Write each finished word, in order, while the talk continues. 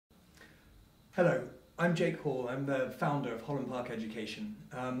Hello, I'm Jake Hall. I'm the founder of Holland Park Education.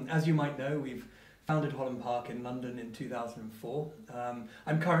 As you might know, we've founded Holland Park in London in 2004.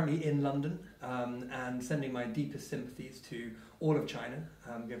 I'm currently in London and sending my deepest sympathies to all of China,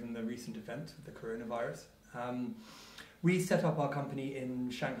 given the recent events with the coronavirus. We set up our company in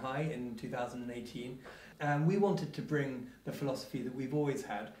Shanghai in 2018, and we wanted to bring the philosophy that we've always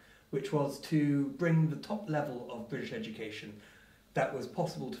had, which was to bring the top level of British education that was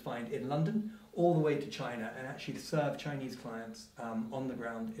possible to find in London all the way to China and actually serve Chinese clients on the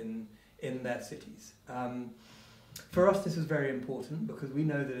ground in their cities. For us, this is very important because we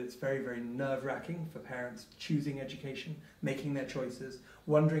know that it's very, very nerve-wracking for parents choosing education, making their choices,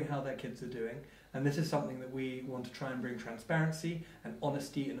 wondering how their kids are doing, and this is something that we want to try and bring transparency and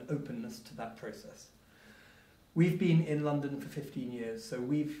honesty and openness to that process. We've been in London for 15 years, so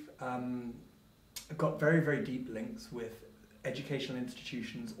we've got very, very deep links with educational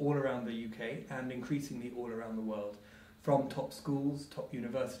institutions all around the UK and increasingly all around the world. From top schools, top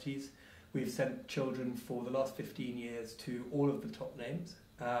universities, we've sent children for the last 15 years to all of the top names.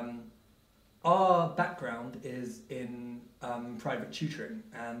 Our background is in private tutoring,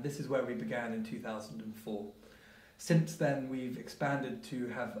 and this is where we began in 2004. Since then, we've expanded to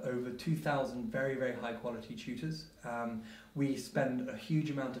have over 2,000 very, very high quality tutors. We spend a huge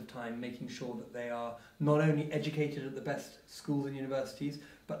amount of time making sure that they are not only educated at the best schools and universities,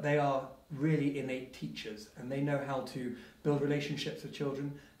 but they are really innate teachers, and they know how to build relationships with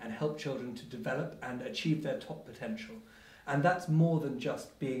children and help children to develop and achieve their top potential. And that's more than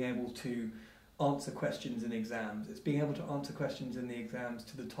just being able to answer questions in exams. It's being able to answer questions in the exams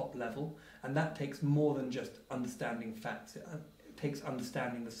to the top level, and that takes more than just understanding facts. It takes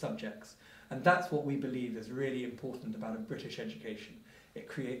understanding the subjects, and that's what we believe is really important about a British education.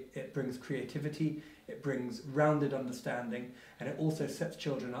 It brings creativity, it brings rounded understanding, and it also sets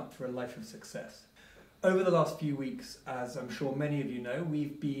children up for a life of success. Over the last few weeks, as I'm sure many of you know,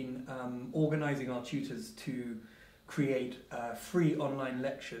 we've been organising our tutors to create free online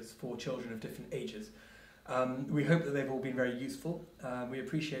lectures for children of different ages. We hope that they've all been very useful. We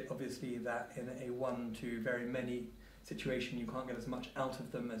appreciate obviously that in a one to very many situation you can't get as much out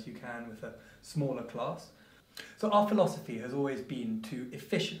of them as you can with a smaller class. So our philosophy has always been to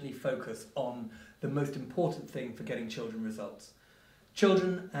efficiently focus on the most important thing for getting children results.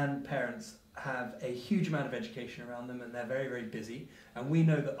 Children and parents have a huge amount of education around them and they're very, very busy, and we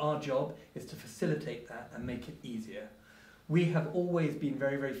know that our job is to facilitate that and make it easier. We have always been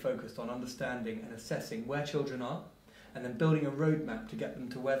very, very focused on understanding and assessing where children are and then building a roadmap to get them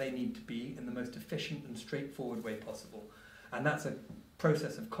to where they need to be in the most efficient and straightforward way possible. And that's a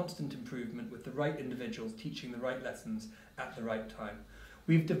process of constant improvement with the right individuals teaching the right lessons at the right time.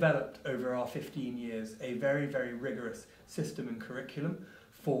 We've developed over our 15 years a very, very rigorous system and curriculum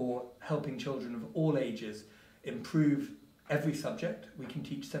for helping children of all ages improve every subject. We can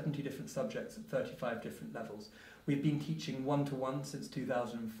teach 70 different subjects at 35 different levels. We've been teaching one-to-one since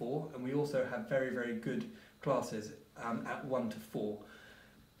 2004, and we also have very, very good classes at 1 to 4.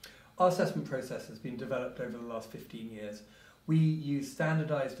 Our assessment process has been developed over the last 15 years. We use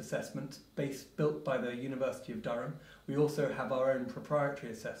standardised assessments built by the University of Durham. We also have our own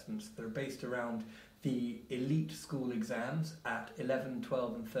proprietary assessments that are based around the elite school exams at 11,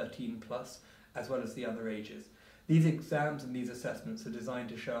 12 and 13 plus, as well as the other ages. These exams and these assessments are designed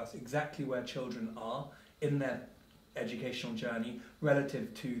to show us exactly where children are in their educational journey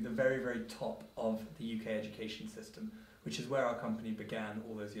relative to the very, very top of the UK education system, which is where our company began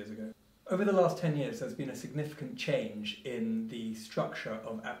all those years ago. Over the last 10 years, there's been a significant change in the structure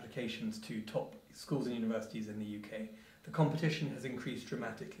of applications to top schools and universities in the UK. The competition has increased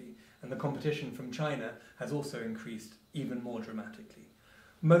dramatically, and the competition from China has also increased even more dramatically.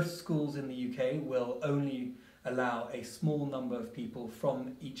 Most schools in the UK will only allow a small number of people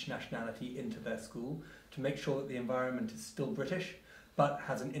from each nationality into their school to make sure that the environment is still British, but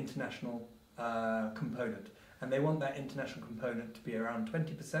has an international component. And they want that international component to be around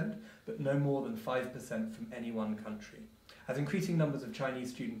 20%, but no more than 5% from any one country. As increasing numbers of Chinese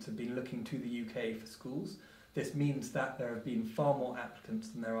students have been looking to the UK for schools, this means that there have been far more applicants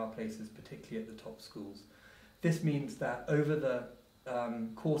than there are places, particularly at the top schools. This means that over the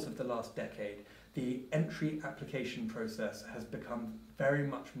course of the last decade, the entry application process has become very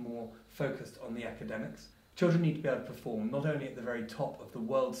much more focused on the academics. Children need to be able to perform not only at the very top of the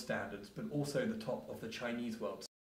world standards, but also the top of the Chinese world